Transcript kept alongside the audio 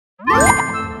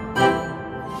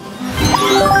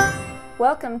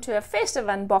Welcome to a festive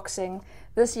unboxing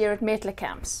this year at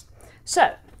Metelerkamps.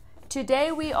 So,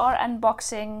 today we are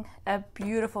unboxing a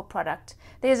beautiful product.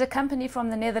 There's a company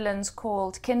from the Netherlands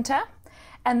called Kinta,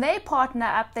 and they partner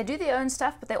up, they do their own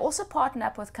stuff, but they also partner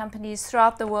up with companies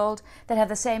throughout the world that have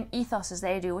the same ethos as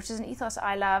they do, which is an ethos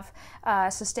I love,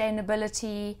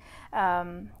 sustainability,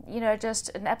 just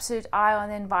an absolute eye on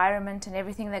the environment and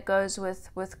everything that goes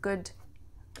with good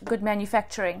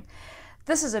manufacturing.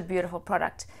 This is a beautiful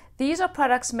product. These are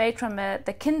products made from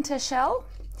the Kinta shell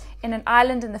in an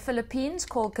island in the Philippines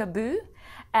called Capiz,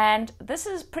 and this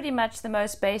is pretty much the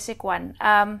most basic one.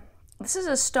 This is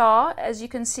a star, as you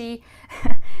can see.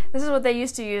 This is what they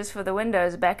used to use for the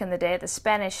windows back in the day. The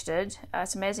Spanish did.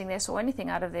 It's amazing they saw anything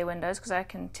out of their windows, because I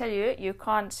can tell you, you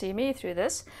can't see me through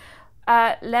this.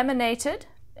 Laminated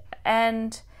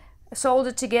and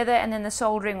soldered together, and then the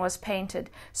soldering was painted.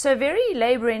 So very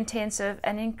labor intensive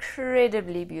and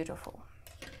incredibly beautiful.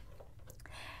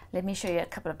 Let me show you a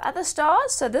couple of other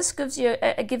stars. So this gives you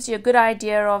a good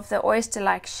idea of the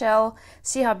oyster-like shell.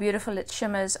 See how beautiful it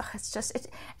shimmers. Oh, it's just it,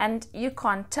 and you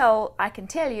can't tell. I can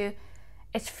tell you,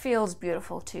 it feels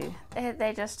beautiful too. They're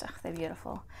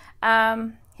beautiful.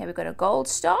 Here we've got a gold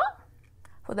star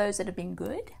for those that have been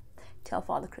good. Tell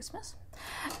Father Christmas.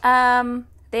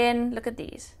 Then look at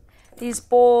these. These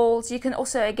balls, you can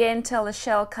also again tell the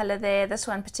shell color there. This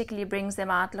one particularly brings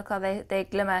them out. Look how they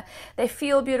glimmer. They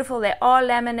feel beautiful. They are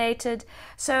laminated.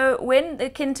 So when the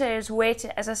Kinta is wet,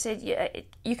 as I said,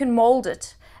 you can mold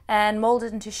it and mold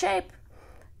it into shape,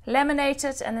 laminate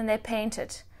it, and then they paint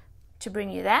it to bring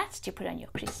you that to put on your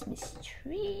Christmas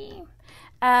tree.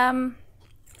 Then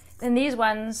these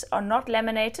ones are not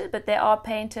laminated, but they are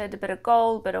painted, a bit of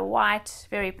gold, a bit of white,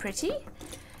 very pretty.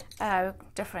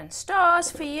 Different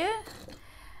stars for you,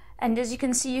 and as you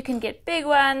can see, you can get big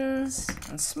ones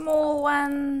and small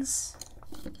ones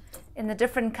in the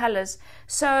different colors.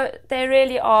 So they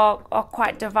really are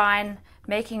quite divine,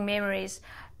 making memories.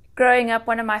 Growing up,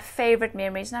 one of my favorite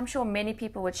memories, and I'm sure many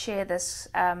people would share this,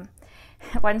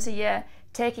 once a year,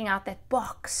 taking out that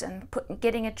box and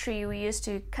getting a tree. We used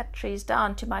to cut trees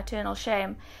down, to my eternal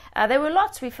shame. There were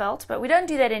lots, we felt, but we don't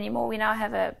do that anymore. We now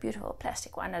have a beautiful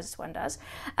plastic one, as one does.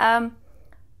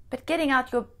 But getting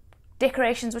out your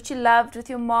decorations, which you loved, with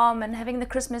your mom, and having the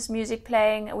Christmas music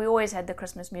playing. We always had the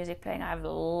Christmas music playing. I have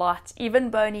lots. Even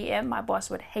Boney M, my boss,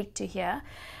 would hate to hear.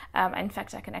 In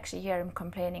fact, I can actually hear him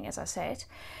complaining as I say it.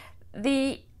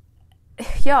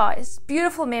 It's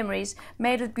beautiful memories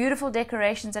made with beautiful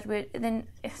decorations that we then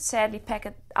sadly pack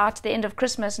it out to the end of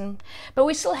Christmas, but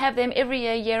we still have them every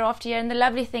year, year after year. And the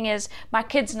lovely thing is, my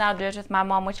kids now do it with my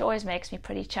mom, which always makes me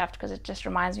pretty chuffed, because it just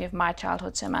reminds me of my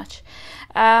childhood so much.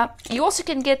 You also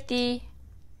can get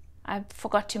I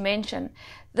forgot to mention,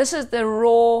 this is the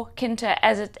raw Kinta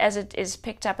as it is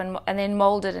picked up and then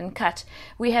molded and cut.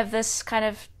 We have this kind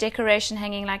of decoration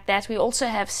hanging like that. We also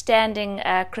have standing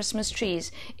Christmas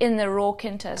trees in the raw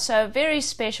Kinta. So very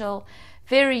special,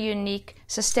 very unique,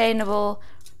 sustainable,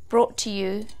 brought to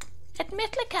you at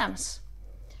Metelerkamps.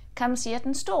 Come see it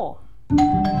in store.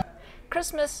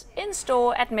 Christmas in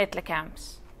store at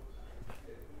Metelerkamps.